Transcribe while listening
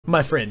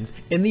My friends,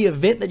 in the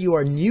event that you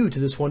are new to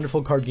this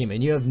wonderful card game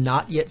and you have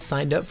not yet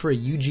signed up for a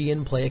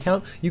UGN Play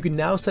account, you can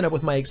now sign up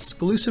with my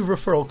exclusive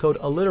referral code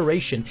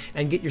Alliteration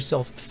and get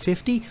yourself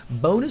 50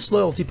 bonus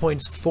loyalty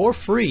points for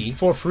free.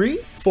 For free?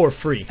 For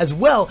free. As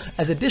well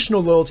as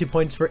additional loyalty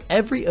points for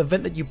every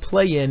event that you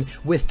play in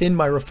within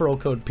my referral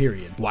code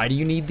period. Why do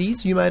you need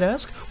these, you might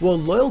ask? Well,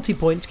 loyalty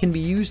points can be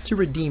used to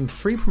redeem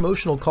free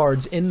promotional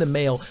cards in the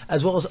mail,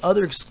 as well as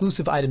other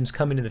exclusive items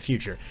coming in the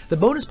future. The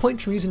bonus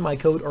points from using my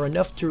code are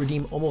enough to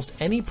redeem almost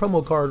any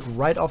promo card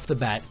right off the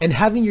bat, and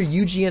having your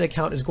UGN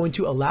account is going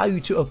to allow you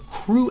to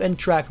accrue and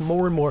track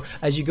more and more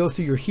as you go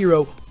through your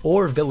hero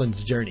or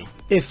villain's journey.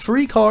 If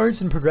free cards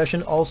and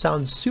progression all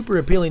sound super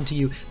appealing to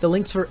you, the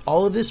links for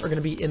all of this are going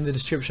to be in the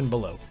description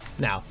below.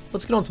 Now,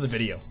 let's get on to the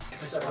video.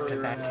 Look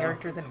at that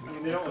character, then we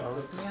can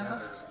go.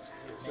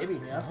 Maybe,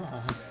 yeah.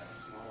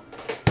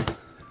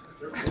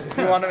 If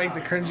you want to make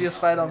the cringiest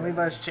fight on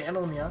Levi's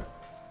channel, yeah.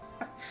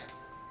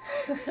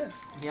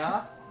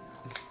 Yeah?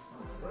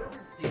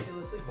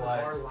 Ridiculously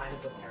bizarre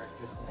lineup of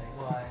characters today.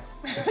 Why?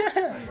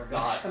 I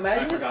forgot.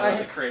 Imagine if I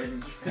had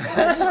cringe.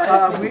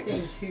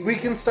 We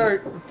can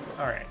start.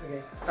 Alright.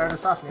 Okay. Start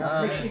us off,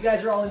 yeah. Make sure you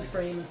guys are all in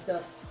frame and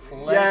stuff.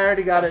 Yeah, I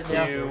already got it.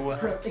 Yeah.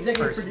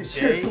 Executive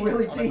producer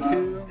Willie T.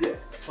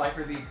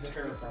 Swiper the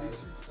executive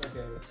producer.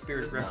 Okay.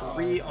 Spirit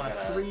referee on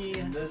a 3.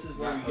 This is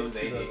where we get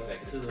the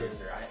executive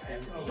producer.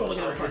 Don't look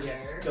at those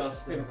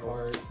disgusting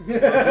part.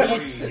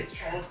 Peace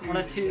on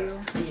a 2.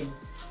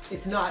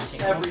 It's not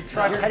changed. Every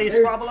time. Petty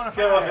Squabble on a 5.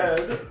 Go ahead.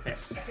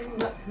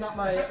 It's not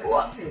my.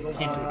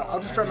 I'll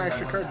just try my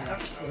extra card.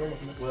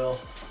 Will,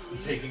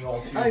 taking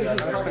all 2 I usually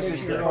damage.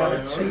 combination You're card.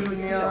 on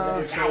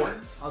Tunya.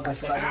 Coward. I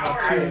slide on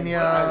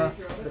Tunya.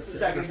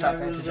 Second time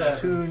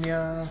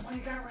Tunya.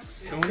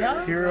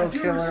 Tunya? Hero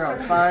Killer on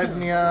 5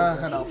 Nya,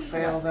 and I'll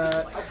fail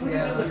that.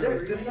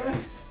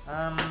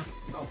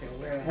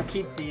 We'll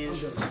keep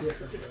these.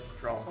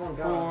 Draw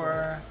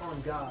 4. Oh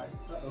God.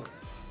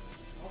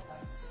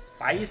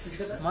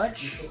 Spice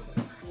much?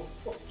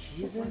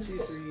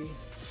 Jesus.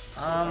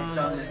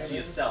 See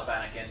yourself,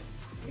 Anakin.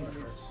 We're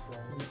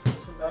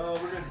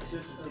gonna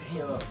ditch this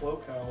flow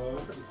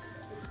combo.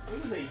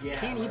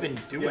 Can't even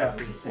do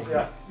everything.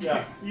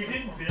 Yeah. You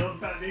didn't build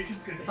foundations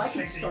because If I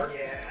could start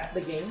the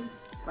game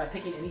by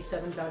picking any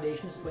 7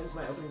 foundations to put into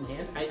my opening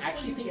hand, I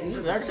actually think This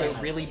is actually a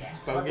really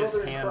bogus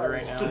hand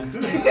right now.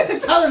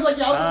 Tyler's like,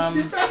 yeah,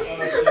 too fast.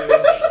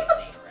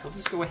 We'll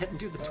just go ahead and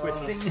do the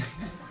twisting.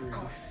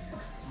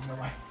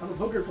 I'm a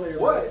poker player.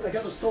 What? I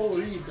got the soul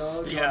read,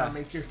 dog. Yeah.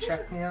 Make your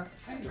check, Nya.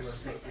 I get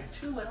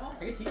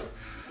to.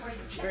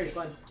 Very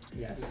fun.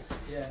 Yes.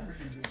 Yeah.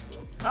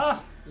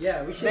 Ah,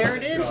 Yeah, we should. There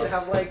it We is. should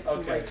have like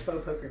some like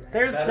faux poker match.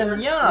 there's the Then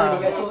when Nya.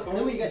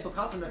 you guys feel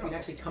confident enough, you can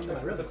actually come to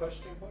my room.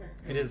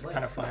 It is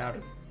kind of fun out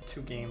of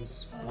 2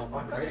 games.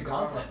 Very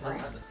confident.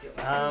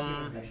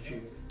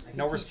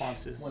 No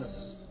responses.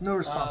 No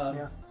response,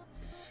 Nya.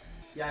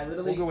 Yeah, I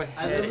literally, We'll go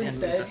ahead and do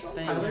said, the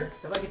thing. Tyler,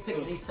 if I could pick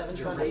any 7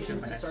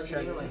 foundations my to next start the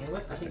check game with, is I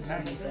think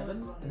attack. 7,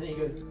 and then he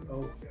goes,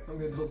 oh, I'm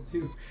gonna build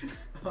 2.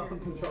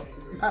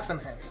 Pass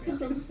enhance, Nya.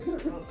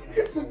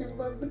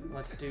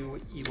 Let's do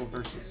evil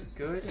versus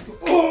good.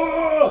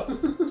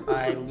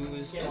 I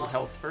lose 2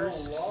 health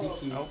first. Oh, I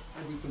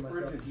DQ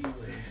myself.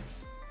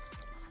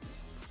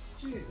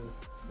 Jesus.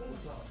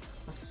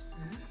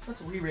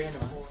 let's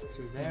re-random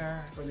to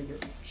there. Really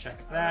good.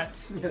 Check that.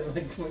 Yeah,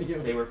 like 20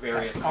 of They were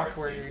various That's cards.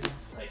 awkward.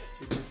 Like,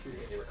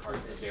 they were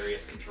cards of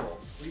various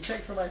controls.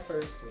 Recheck for my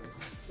first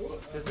one.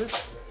 Does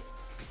this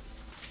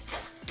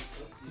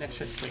next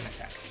should clean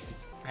attack?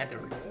 I had to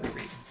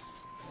reread.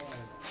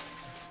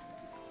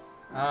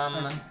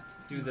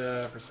 Do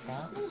the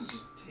response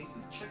Just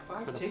check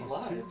 5, for the take +2.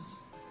 lives.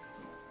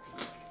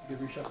 Good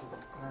reshuffle.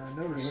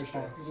 No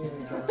response.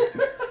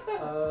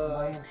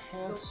 My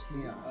enhance,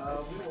 Nya.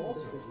 We will also.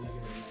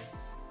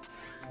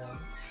 1,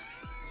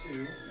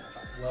 2.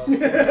 Well,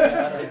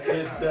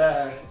 did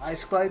that.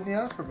 Ice Glide,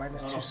 Nya, for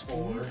 -2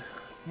 speed.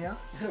 Yeah.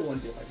 I don't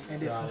want to do it.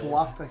 And if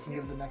blocked, I can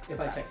give the next If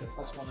I attack. check the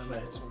 +1 and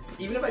 -1 speed.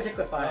 Even if I check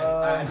the 5,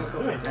 I don't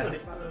feel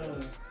fantastic.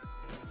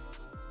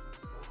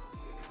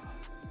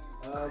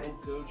 We'll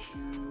go to.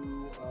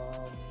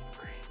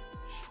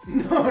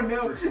 No,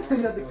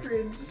 another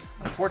cringe.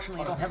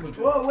 Unfortunately, I don't have any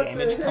Whoa, what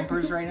damage the-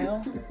 pumpers right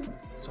now,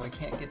 so I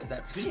can't get to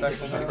that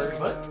special number.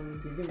 He's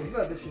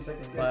got this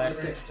second. But-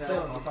 That's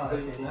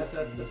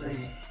the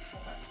thing.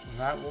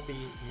 That will be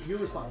Your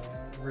response.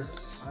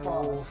 I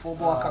will full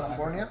block on a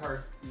 4 Nya.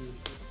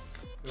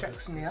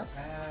 Checks, Nya.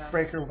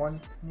 Breaker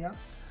 1 Nya.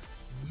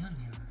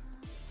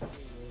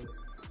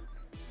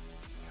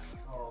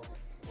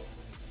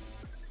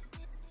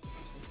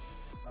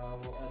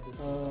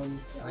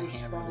 My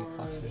hand really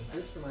fucked me.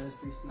 This for -3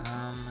 speed.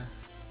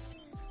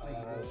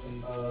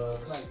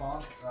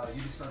 Response.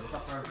 You just start I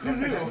guess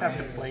I just have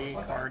to play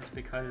cards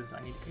because I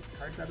need to take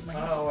cards out of my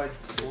hand. Oh, Roll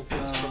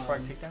this before I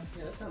take down.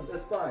 Yeah, that sounds.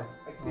 that's fine.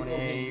 On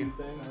a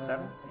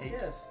 7, 8.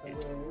 Yes. Eight.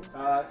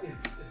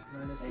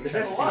 The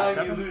next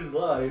time you lose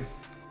life.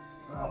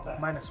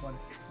 -1.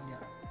 Yeah.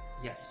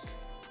 Yes,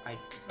 I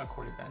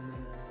accorded that.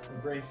 The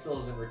brain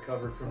still isn't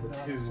recovered from the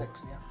 2.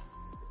 6, yeah.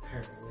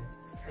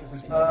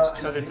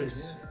 So this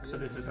is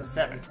a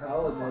 7.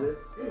 I'll admit it.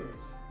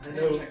 I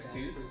know.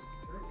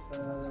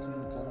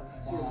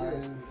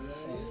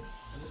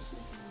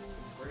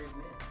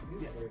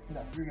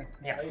 No, you're good.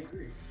 Yeah. I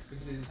agree.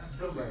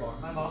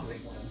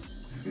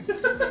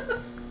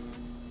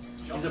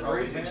 He's a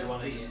brave man.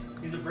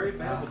 He's a brave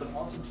man with an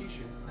awesome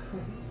T-shirt.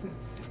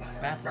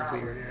 Math is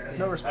weird.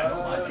 No response.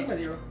 I'll end it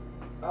there.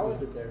 I was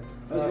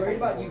worried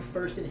about you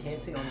first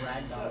enhancing on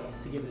Ragdoll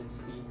to give it its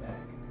speed back.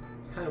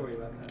 Kind of worried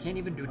about that. You can't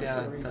even do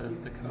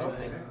the commit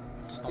thing.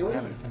 Just don't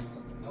have anything. It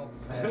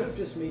would have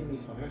just made me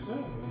fun.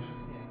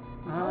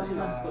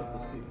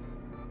 That's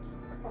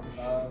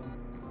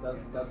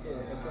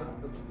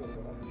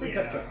Pretty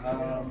tough choice.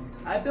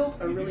 I built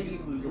a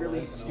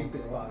really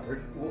stupid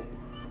fire.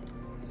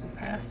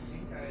 Pass.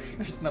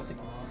 There's nothing.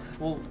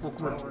 We're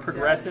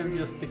progressive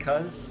just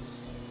because.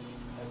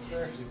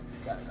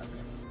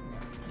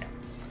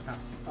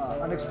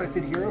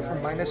 Unexpected hero for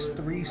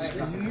 -3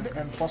 speed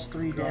and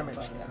 +3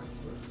 damage.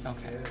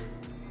 Okay.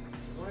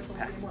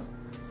 Pass.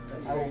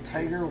 I will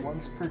tiger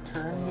once per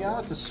turn,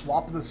 yeah, to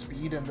swap the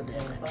speed and the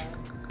damage.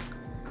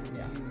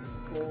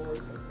 You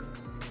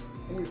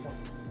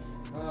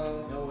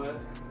know what?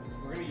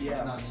 We're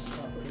gonna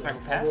I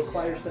pass.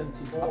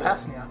 I'll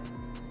pass, yeah.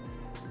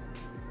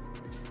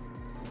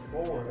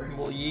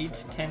 We'll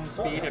yeet 10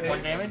 speed at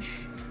 1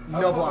 damage.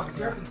 No block,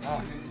 yeah.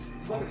 Oh.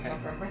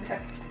 Okay.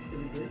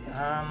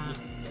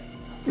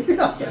 You're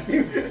not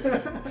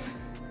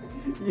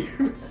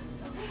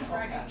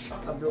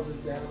I'll build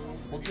this down.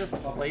 We'll just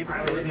play the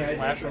frozen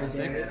slash on the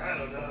 6.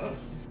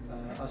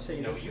 I'll show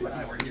you. You and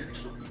I were here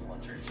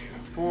once or two.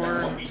 4,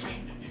 That's when we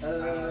changed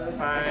it.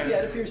 5. Yeah,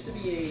 it appears to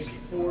be a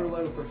 4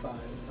 low for 5.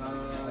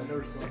 No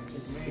response.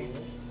 6.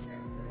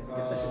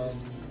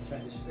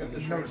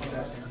 No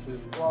response.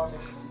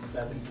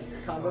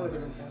 Combo it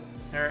doesn't count.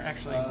 Or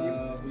actually,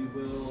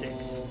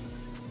 6.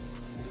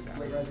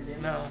 Late riser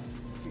damage. No.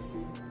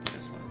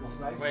 This one.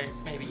 Wait,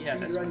 maybe, yeah,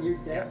 Speed this run one. your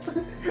depth.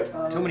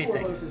 Too many 4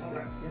 things. low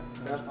for 6.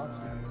 Yeah.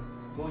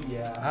 Well,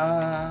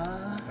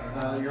 yeah.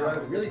 You're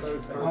right. Really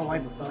close. Oh, I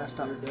messed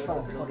up.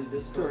 Oh, too late. What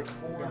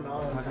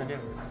does it do?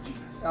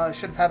 I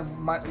should have had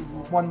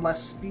one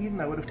less speed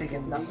and I would have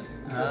taken nothing.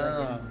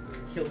 Oh.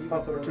 Kill you.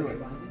 Oh, too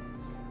late.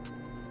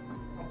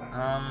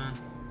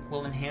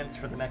 We'll enhance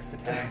for the next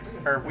attack.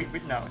 Or,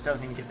 no, it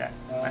doesn't even get that.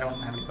 I don't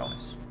have any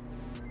bonus.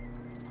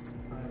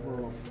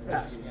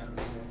 Pass.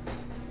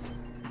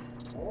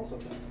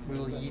 We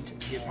will yeet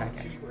the attack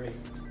action.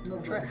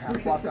 Try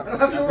half block on a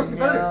 7.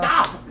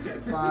 Stop!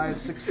 5,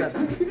 6,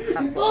 7.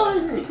 Half block.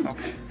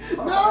 Okay.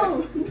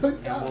 No! And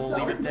we'll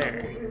leave it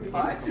there.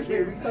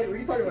 Here, we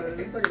can talk about it.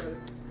 We can talk about it.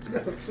 No,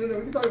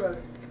 we can talk about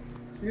it.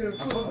 You're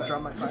gonna I'll draw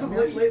my 5.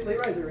 late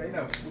riser, right?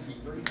 No.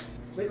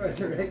 Late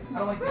riser, right? I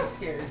don't like being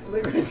scared.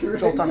 Late riser, right?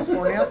 Jolt on a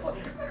 4 now.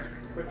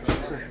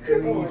 So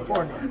 3,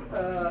 4 now. I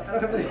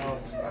don't have any.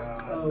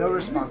 No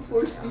responses.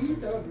 4 speed?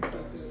 That would be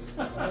tough.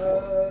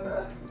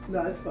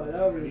 No, it's fine. I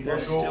don't really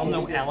There's still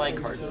no ally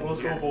cards in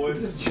Let's go, here. boys.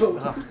 Just jolt.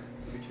 Ugh.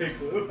 Take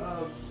Luke. I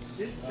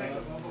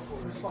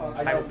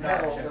will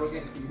pass.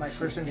 My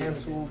first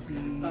enhance will be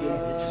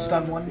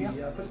stun 1, yeah?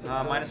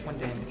 -1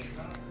 damage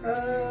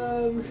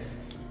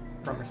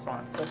from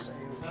response. That's a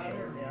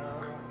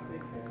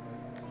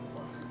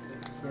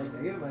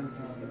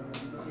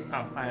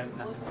Oh, I have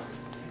nothing.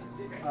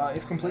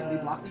 if completely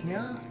blocked,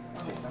 yeah.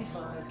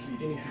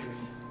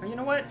 Oh, you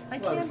know what? I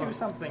can do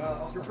something.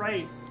 You're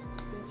right.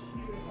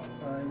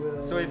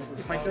 So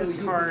if I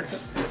discard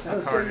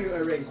a card,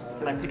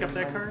 can I pick up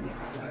that card?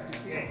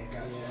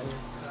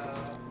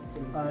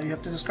 You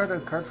have to discard a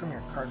card from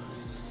your card.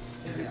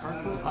 Is it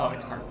card pool? Oh,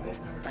 it's card pool.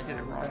 I did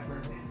it wrong.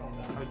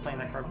 I was playing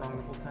that card wrong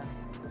the whole time.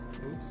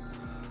 Oops.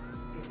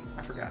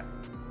 I forgot.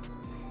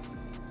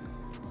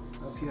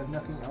 If you have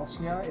nothing else,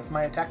 yeah. If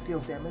my attack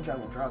deals damage, I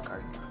will draw a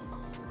card.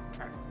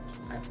 Alright.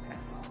 I have to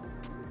pass.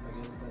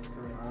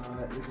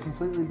 If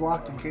completely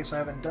blocked, in case I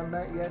haven't done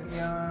that yet,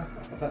 yeah.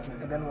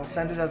 And then we'll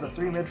send it as a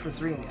 3 mid for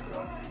 3,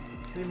 yeah.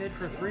 3 mid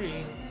for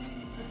 3.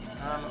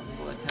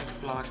 We'll attempt to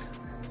block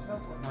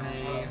on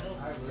a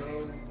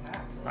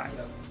 5.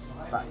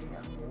 5,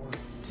 yeah.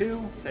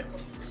 2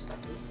 fits.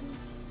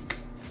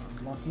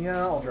 Block,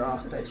 yeah. I'll draw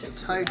thanks to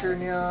Tiger,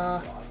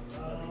 yeah.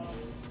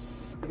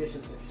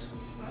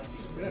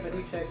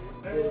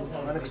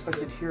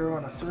 Unexpected hero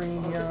on a 3,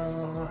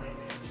 yeah.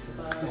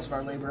 Use of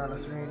our labor on a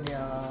 3,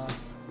 yeah.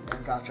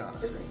 And gotcha on a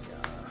 3, yeah.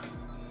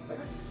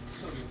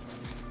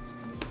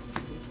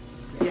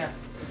 Yeah.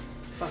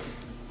 Fuck it.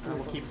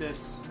 We'll keep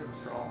this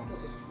for all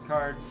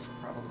cards.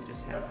 Probably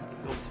just have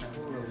built 10.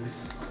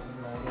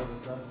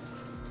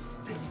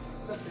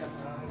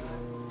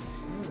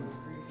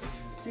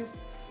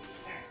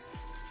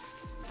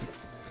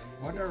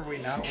 What are we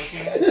not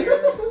looking at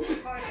here?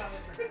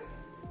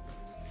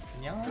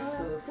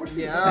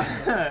 Yeah.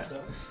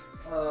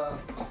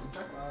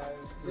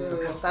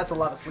 That's a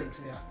lot of sleeps,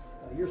 yeah.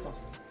 You're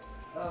responsible.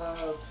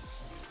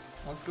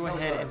 Let's go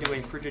ahead and do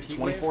a frigid heat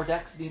wave. 24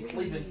 decks need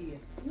sleeping.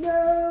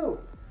 No!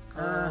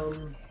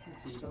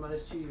 Let's see. So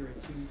 -2, you're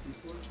at 2, 3,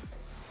 4.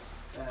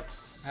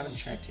 That's I haven't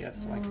checked yet,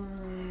 so like,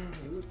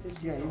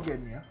 Yeah, you're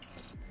good, yeah.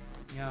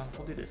 yeah,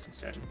 we'll do this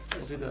instead.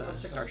 We'll do the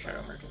Dark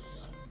Shadow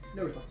Emergence.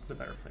 No response. It's the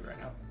better play right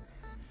now.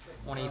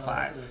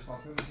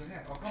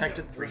 185. Check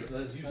to 3.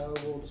 We'll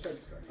discard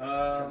this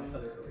card.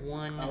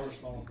 1,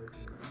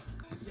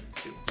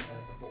 2.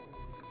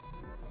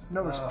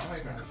 No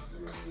response. Yeah.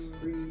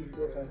 3,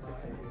 4, 5,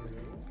 6,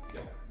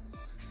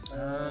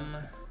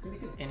 7.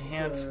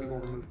 Enhance, we will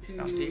remove this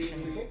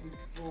foundation.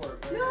 I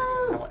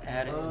will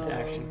add an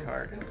action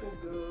card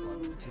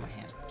to my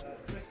hand.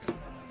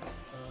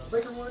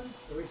 Breaker 1,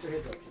 erase your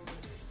head up.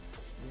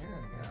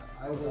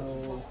 I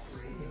will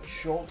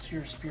jolt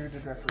your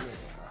spirited referral.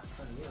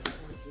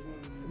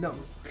 No,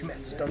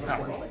 commits, doesn't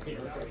work. Okay.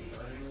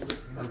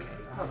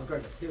 Oh,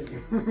 guard, kill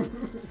you.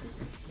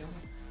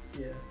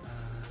 Yeah.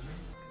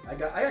 I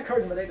got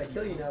cards in my deck that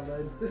kill you now,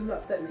 bud. This is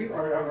not set 2.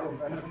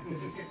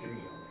 This is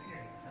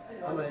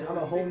I'm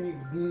a whole new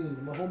being.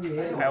 I'm a whole new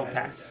hand. I will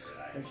pass.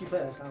 If she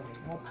plays, I'll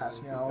I'll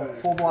pass now.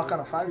 Full block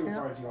on a 5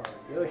 now.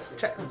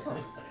 Checks.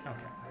 Okay.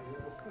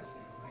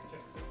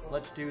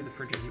 Let's do the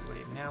Purge Heat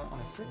Wave now on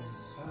a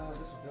 6.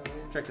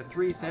 Check to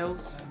 3,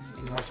 fails,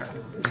 and your turn.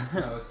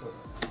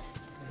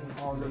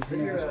 I'll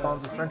review the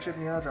bonds of friendship.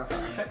 Yeah, drop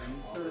 5.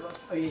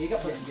 Oh yeah, you got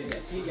plus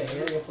 1. So you get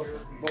here. Well,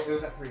 it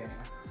was at 3 anyway.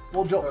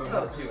 We'll jolt.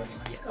 Oh, 2 anyway.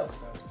 Yes.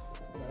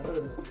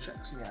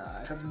 Checks. Yeah,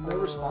 I have no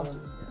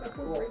responses.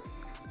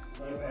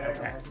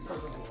 Okay.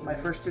 My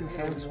first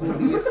enhance will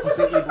be if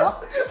completely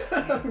blocked.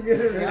 I'm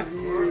gonna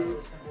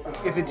review.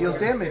 If it deals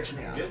damage,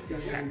 yeah.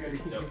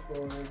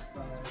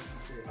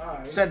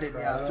 Send it,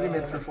 yeah. 3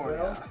 mid for 4,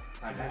 yeah.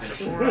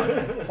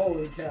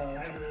 Holy cow.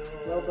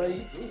 Well,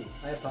 buddy,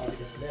 I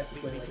apologize.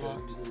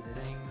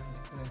 Thing.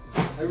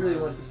 I really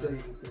want to play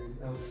you.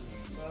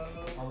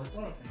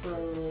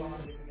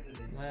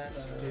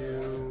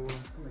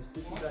 Let's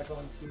do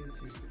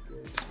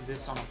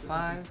this on a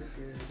 5.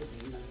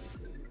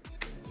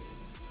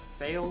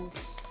 Fails.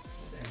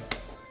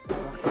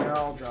 Yeah,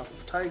 I'll drop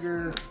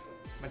Tiger.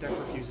 My deck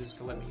refuses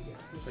to let me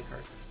play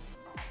cards.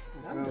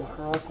 Go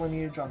Heroic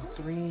Lineage on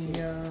 3,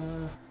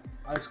 yeah.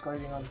 Ice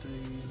Gliding on 3,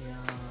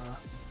 yeah.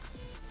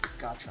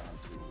 Gotcha on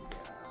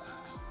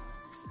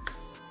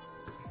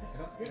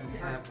 3,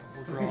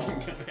 We'll draw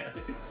 2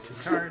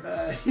 cards.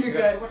 You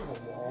got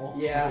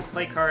yeah. We'll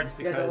play cards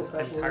because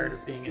I'm tired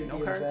of being at no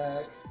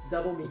cards.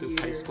 Double We'll me do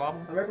play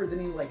squabble. I'm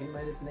representing like in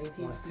minus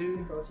 19 1,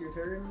 2. across your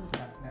turn.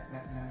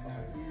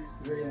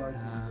 Very large.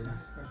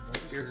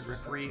 Spirited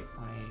Referee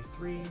on a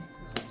 3.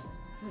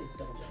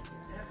 Double jump.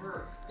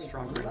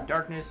 Stronger in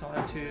Darkness on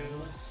a 2. Get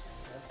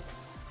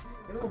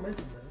a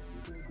momentum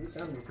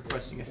though.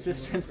 Requesting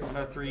Assistance on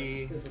a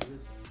 3.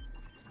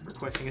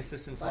 Requesting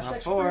Assistance on a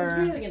Flashback 4.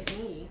 against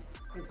me.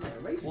 It's my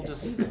erase. We'll guy.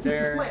 just leave it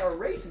there. My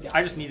erase guy.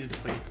 I just needed to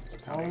play.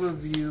 I'll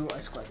review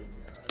Ice Gliding,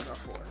 yeah. Draw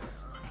 4.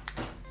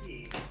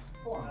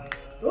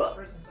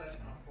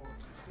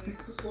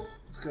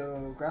 Let's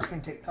go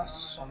Grasping Take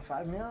Tusk on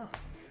 5, yeah.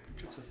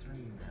 It's a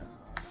 3,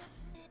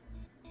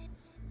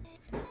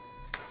 yeah.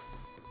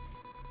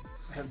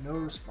 I have no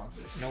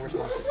responses. No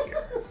responses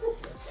here.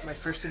 My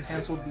first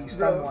enhance will be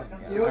stun 1, You know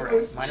yeah. what Alright,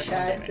 most minus 1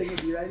 Chad damage. thing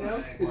to do right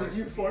now is if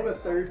you form a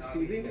 3rd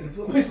season and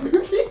flip my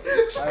spooky.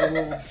 I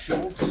will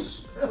jolt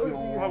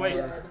your... Oh wait,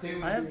 I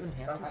have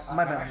enhances.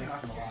 My bad.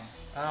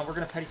 We're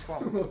gonna petty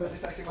squabble.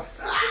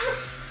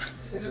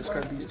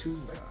 Discard these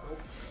 2.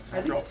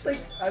 I think it's like,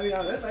 I mean,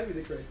 that might be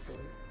the correct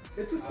point.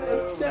 It's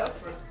a step.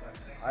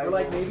 I Or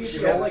like will maybe if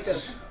you have like a,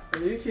 jolt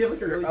maybe if you have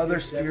like a really other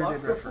good deadlock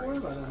spirited form, referee.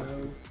 I don't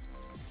know.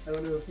 I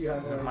don't know if you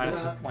have a Minus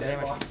 1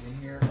 damage. In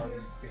here,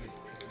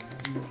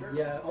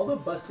 yeah. All the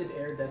busted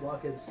air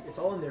deadlock it's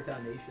all in their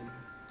foundations,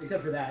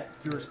 except for that.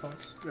 Your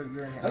response. Your I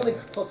enhance. don't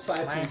think plus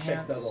 5 My can check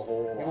enhance. the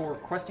whole We will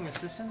requesting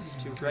assistance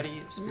to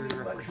ready Spirited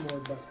much Referee. more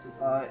busted.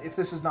 If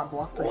this is not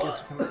blocked, I get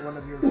to commit one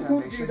of your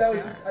foundations. Dude, that was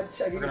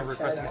yeah. We're gonna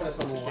requesting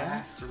assistance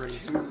again to ready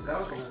Spirited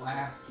that was Referee. the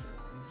last.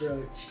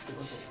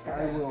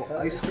 I will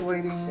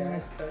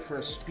isolating for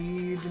a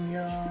speed,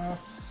 yeah.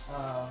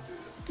 I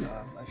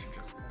should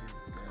just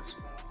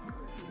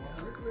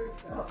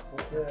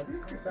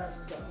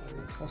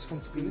plus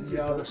 1 speed.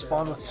 Yeah,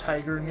 respond with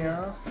Tiger,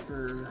 yeah.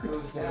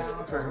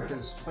 For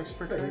his twice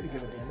per turn to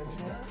give a damage,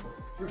 yeah.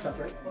 Rooftop,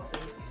 right?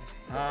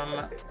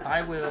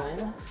 I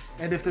will.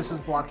 And if this is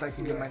blocked, I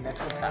can get my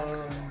next attack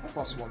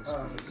plus 1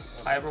 speed.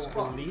 I will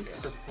release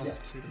for plus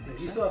 2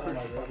 to You still have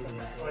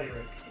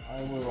to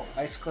I will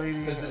ice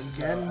gliding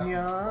again,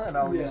 yeah, and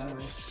I'll use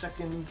my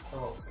second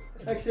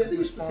Actually, I think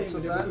it's the response same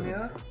of whenever that,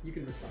 yeah. you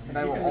can respond. And I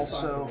will You can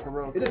respond. also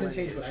heroic It doesn't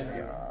change what I Lineage, do.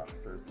 yeah,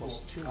 for plus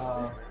 2.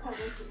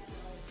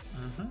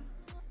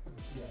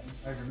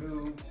 I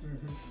remove.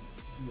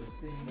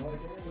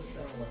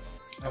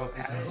 I will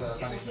pass.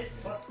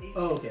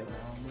 Oh, okay.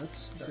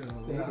 Let's There you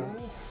go.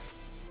 go.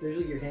 There's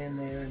like your hand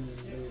there and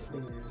then the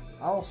thing there.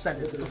 I'll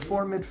send it. It's a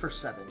 4 mid for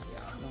 7,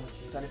 yeah.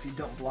 Then if you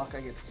don't block,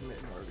 I get to commit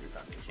in order to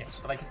foundation. Yes,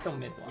 but I can still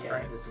mid block,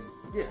 right?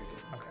 Yeah,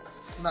 Okay.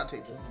 I'm not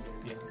taking.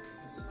 Yeah.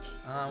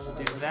 We'll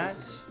do that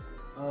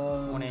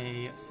on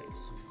a 6.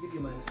 Give you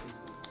minus 2.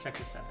 Check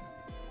to 7.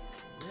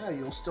 Yeah,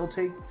 you'll still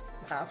take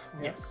half.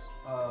 Yeah. Yes.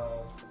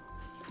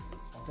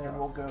 Then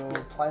we'll go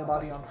Playa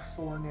Body on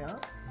Fornia.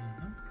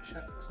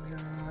 Check Nia,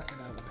 and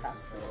then we'll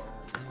pass that.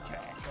 Okay.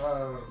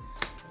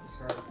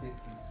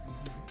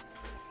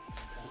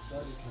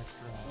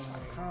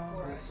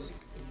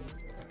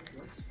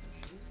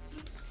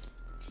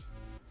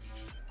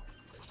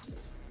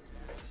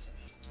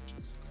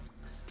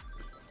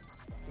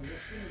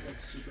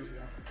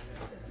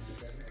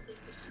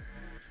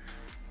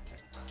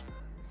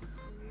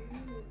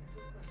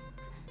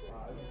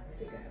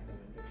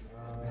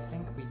 I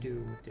think we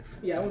do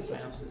different Yeah, I things would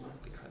now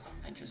because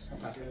I just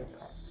have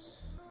cards.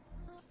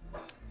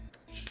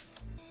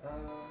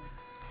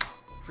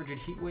 Frigid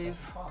Heatwave,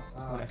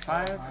 one at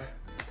 5.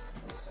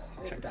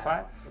 Check the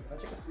 5.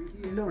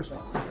 No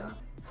response. Yeah.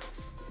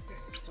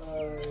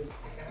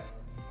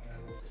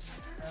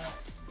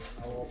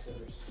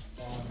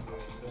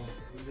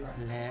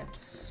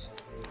 Let's.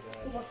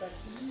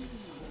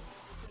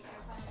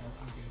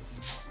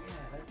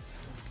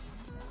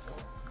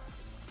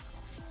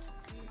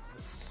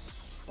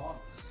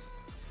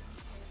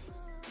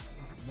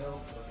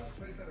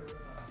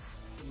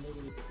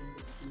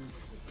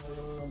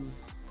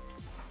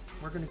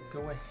 We're gonna go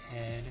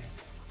ahead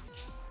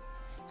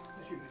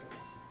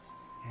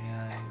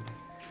and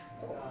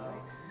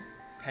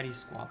Petty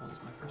Squabble is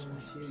my first one.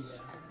 I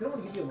don't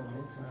want to give you a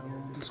momentum.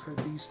 We'll discard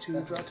these two,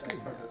 draw 2.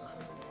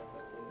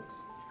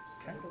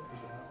 Okay.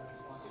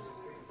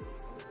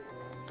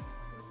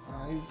 I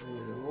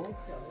will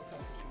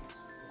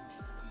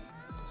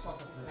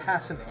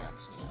pass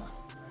enhance.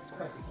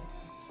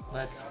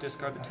 Let's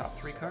discard the top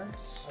 3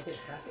 cards. I get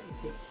half it and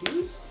take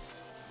 2.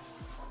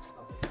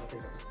 I'll take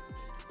it.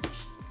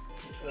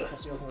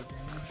 Plus 4 damage.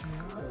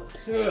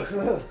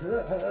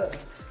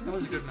 That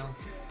was a good mill.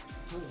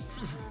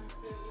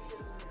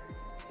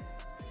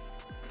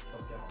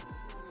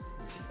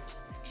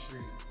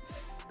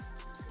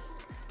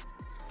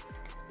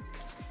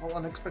 Well,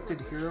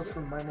 unexpected hero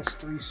for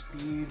 -3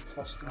 speed,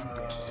 +3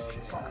 damage.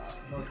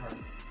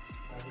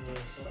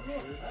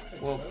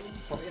 Well,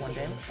 plus 1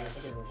 damage.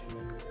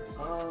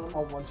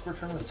 I'll once per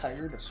turn with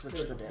Tiger to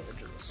switch the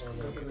damage of this.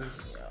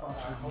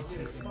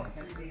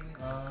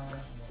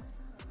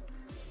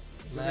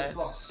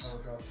 Let's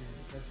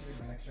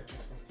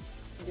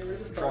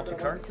draw 2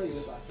 cards.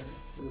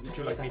 Would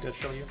you like me to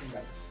show you?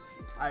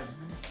 I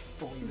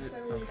believe it.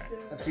 Okay.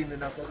 I've seen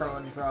enough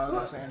Chron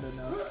Frogs and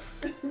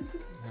enough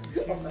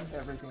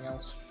everything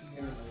else.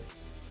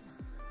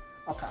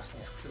 I'll pass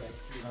it.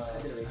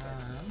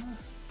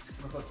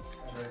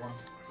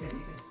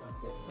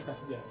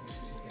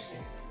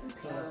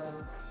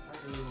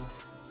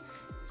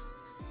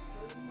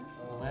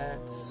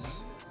 Let's.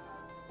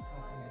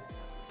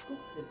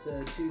 It's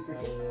a 2 for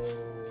 2.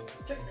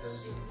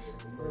 Checks.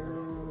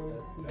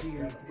 Do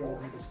your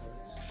draws and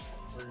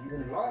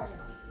discards.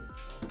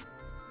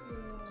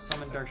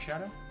 Summon Dark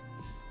Shadow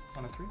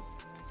on a 3.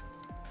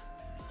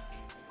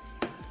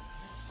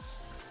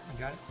 You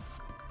got it?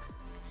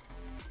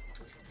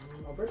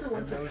 I'll break her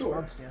one No for sure.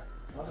 response, yeah.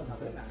 I don't know how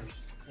that matters.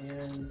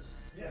 And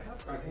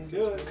I can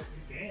do it.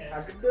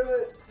 I can do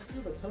it. I can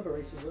do a ton of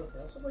erases up. I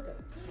also like a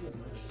ton of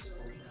nice.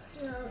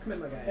 Yeah, I'll commit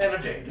my guy.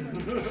 Energy.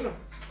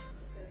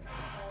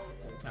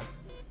 No.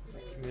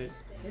 Commit.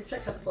 Your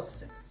check has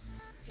 +6.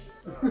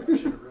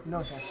 No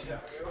attacks.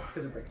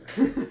 Because of breaker.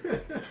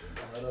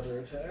 Another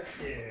attack?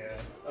 Yeah.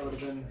 That would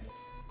have been.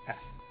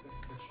 Pass.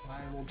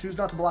 I will choose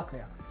not to block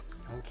now.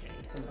 Okay.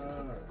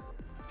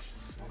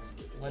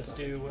 Let's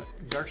do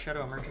Dark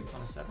Shadow Emergence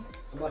on a 7.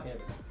 I'm blocking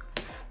everything.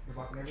 You're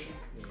blocking everything?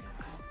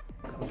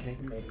 Yeah. Okay.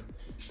 Maybe.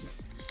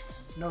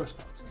 No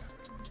response.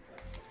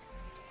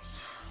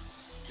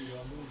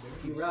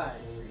 We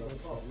ride.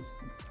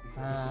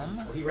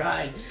 Um, We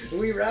ride.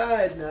 We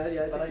ride. No,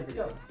 yeah, I think we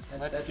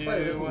Let's that's do,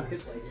 probably what we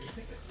could play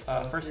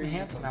here. first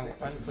enhance, and I will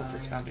unflip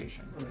this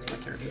foundation. It's my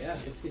character. Yeah,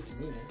 it's good to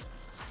me, man.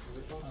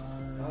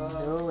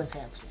 No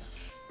enhance.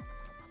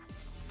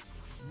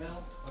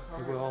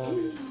 We will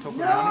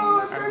Tokoyami.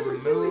 I will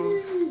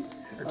remove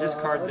or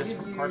discard this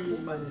from card pool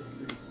 -3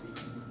 speed.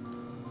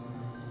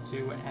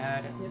 to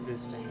add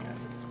this to hand.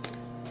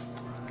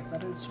 I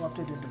thought it swapped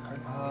it into card.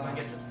 It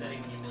gets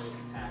upsetting when you mill his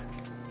attack.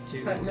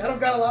 I don't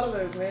got a lot of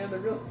those, man. They're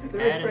real Add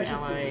an precious to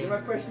me. ally They're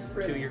my precious to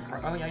friend. your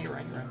card. Oh yeah, you're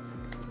right.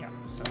 Yeah.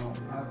 So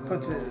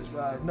Puts it.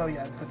 No,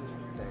 yeah, put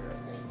it there.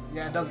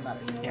 Yeah, it doesn't matter.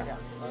 yeah.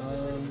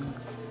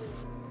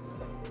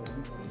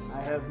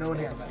 I have no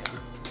enhance.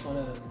 On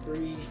a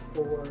 3,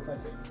 4,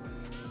 5, 6.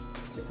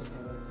 It's a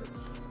 4, 6.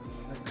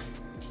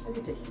 And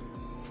you take it.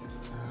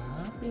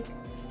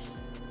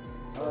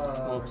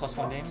 Well, plus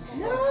 1 damage.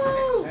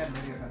 No!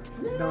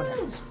 No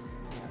enhance.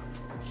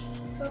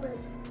 Stop it.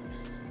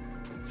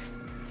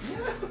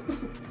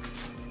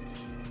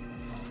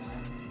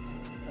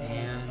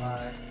 And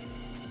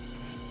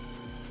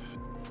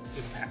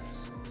just pass.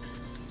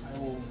 I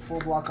will full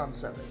block on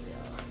 7.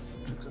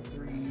 Yeah. Took some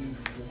 3,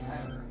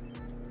 4,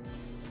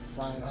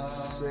 5,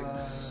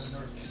 6,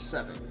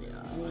 7.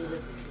 Yeah.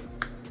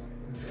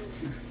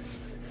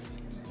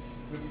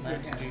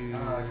 Let's do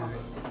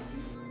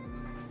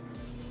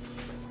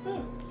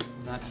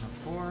that on a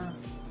 4.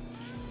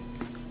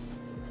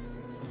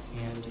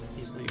 And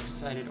easily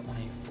excited on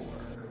a 4.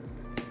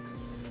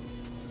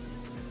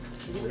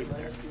 Leave it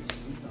there.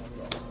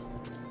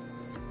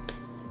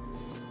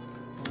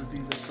 We'll do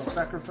the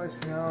self-sacrifice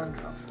now and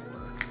draw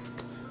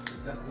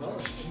 4.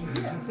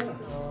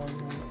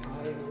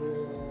 I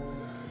will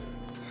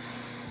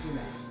do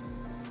math.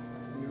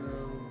 0.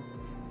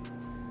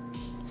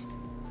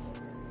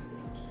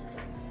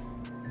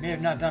 May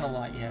have not done a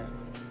lot yet,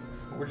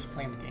 but we're just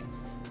playing the game.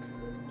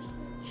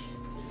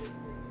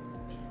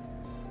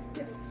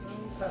 Yeah,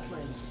 pass my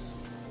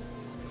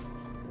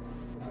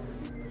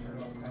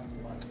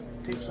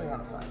Tape swing on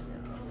a 5,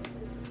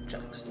 yeah.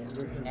 Check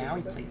standard. Now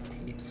he plays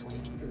tape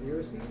swing.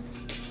 0 speed.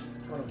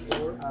 On a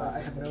 4. I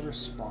have no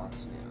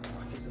response now.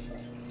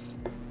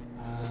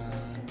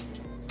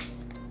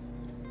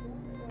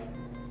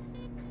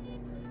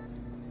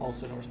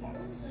 Also no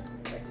response.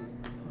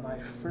 My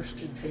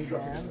first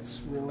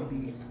advance will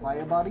be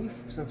Playa Body,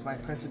 since my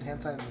printed hand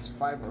size is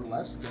 5 or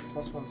less, get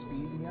 +1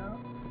 speed, yeah.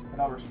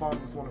 And I'll respond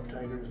with one of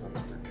Tiger's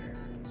once per turn.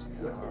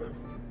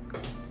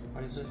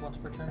 What is this once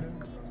per turn?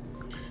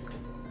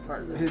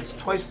 His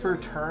twice per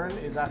turn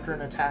is after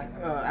an attack,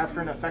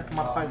 after an effect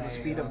modifies the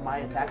speed of my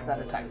attack, that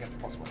attack gets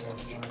 +1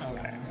 damage.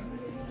 Okay.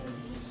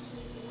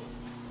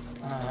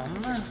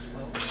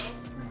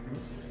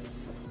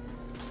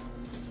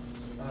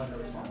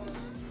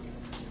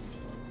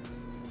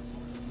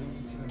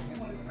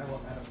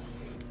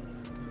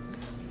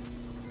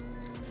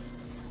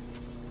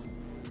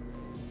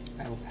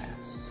 I will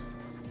pass.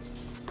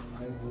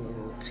 I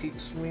will tape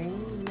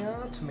swing,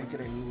 yeah, to make it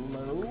a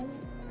low,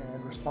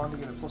 and respond to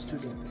get a +2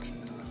 damage.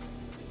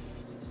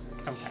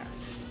 I'll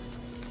pass.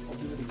 I'll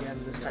do it again,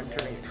 this time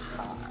turning it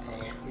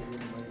high.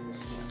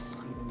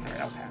 Alright,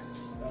 I'll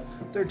pass.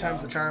 Third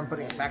time's the charm,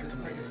 putting it back to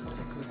me.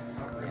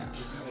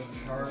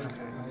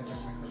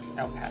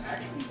 I'll pass.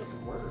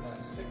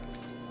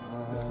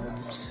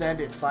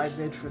 Send it 5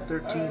 mid for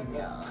 13,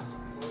 yeah.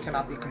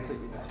 Cannot be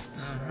completely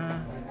blocked.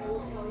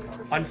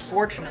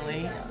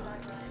 Unfortunately,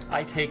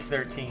 I take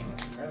 13.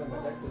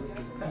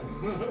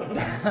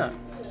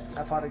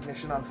 I fought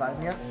ignition on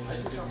 5, yeah.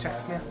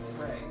 Checks, yeah.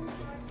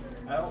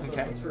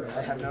 Okay.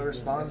 I have no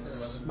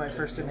response. My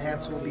first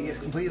enhance will be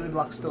if completely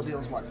blocked, still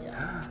deals 1,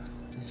 yeah.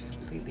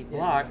 Completely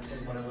blocked.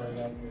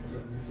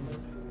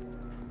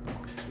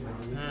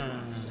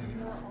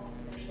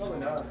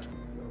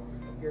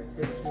 You're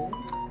 15.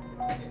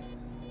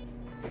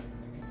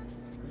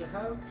 Does it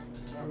have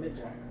a mid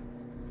block?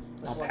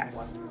 I'll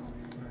pass.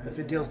 If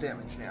it deals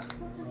damage, yeah.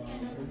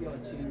 Maybe on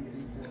 2, 3,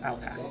 4. I'll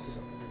pass.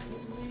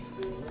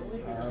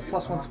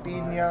 +1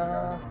 speed,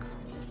 yeah.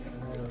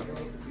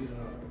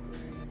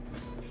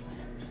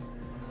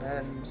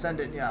 And send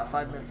it, yeah,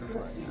 5 mid for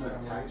 4.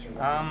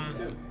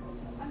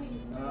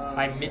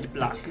 I mid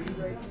block. 3,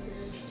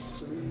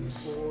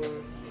 4,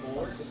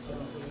 4, 6,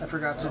 7, 8. I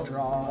forgot to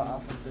draw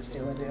off of this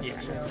deal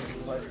damage, Yeah.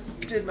 but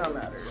it did not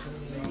matter.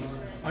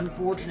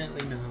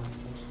 Unfortunately, no.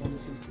 1, 2,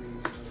 3,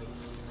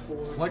 4.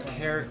 What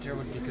character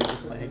would be good to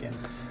play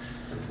against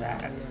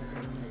that?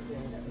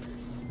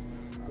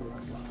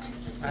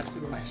 That's the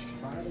question.